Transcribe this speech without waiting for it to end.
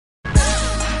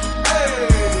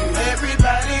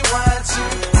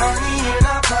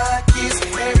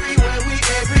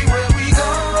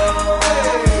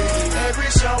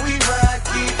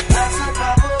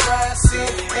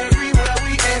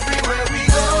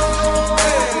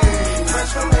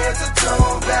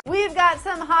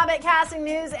Hobbit casting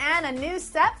news and a new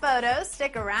set photo.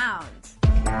 Stick around.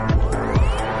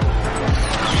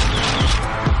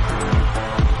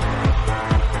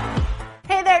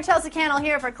 Hey there, Chelsea Cannell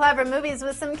here for Clever Movies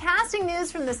with some casting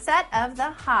news from the set of The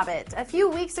Hobbit. A few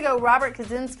weeks ago, Robert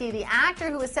Kaczynski, the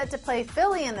actor who was set to play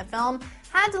Fili in the film,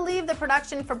 had to leave the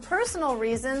production for personal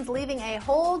reasons, leaving a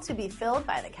hole to be filled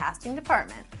by the casting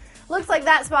department. Looks like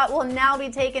that spot will now be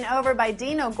taken over by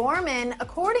Dino Gorman,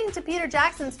 according to Peter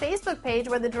Jackson's Facebook page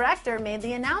where the director made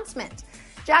the announcement.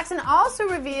 Jackson also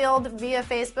revealed via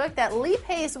Facebook that Lee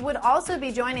Pace would also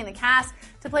be joining the cast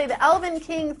to play the Elven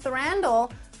King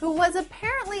Thranduil, who was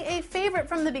apparently a favorite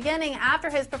from the beginning after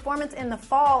his performance in The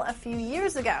Fall a few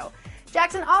years ago.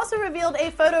 Jackson also revealed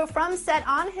a photo from set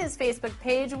on his Facebook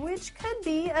page, which could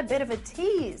be a bit of a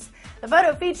tease. The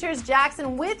photo features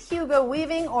Jackson with Hugo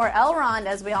Weaving, or Elrond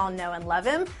as we all know and love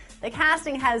him. The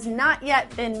casting has not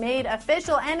yet been made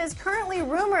official and is currently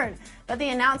rumored, but the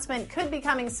announcement could be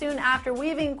coming soon after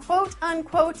Weaving,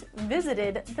 quote-unquote,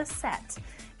 visited the set.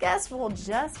 Guess we'll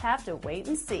just have to wait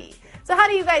and see. So how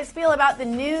do you guys feel about the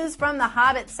news from the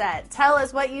Hobbit set? Tell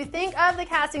us what you think of the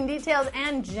casting details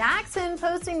and Jackson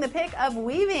posting the pic of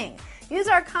Weaving. Use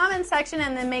our comment section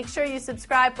and then make sure you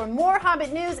subscribe for more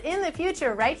Hobbit news in the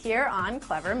future right here on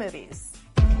Clever Movies.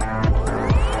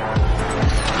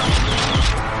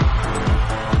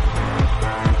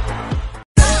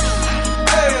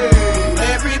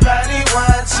 Everybody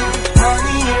watching,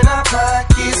 money in our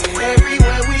pockets,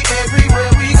 everywhere we go.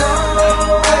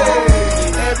 Hey,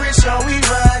 every show we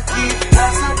rock it,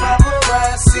 lots of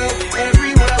paparazzi,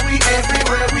 everywhere we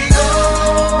go.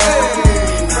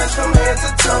 Hey, fresh from head to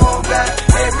toe.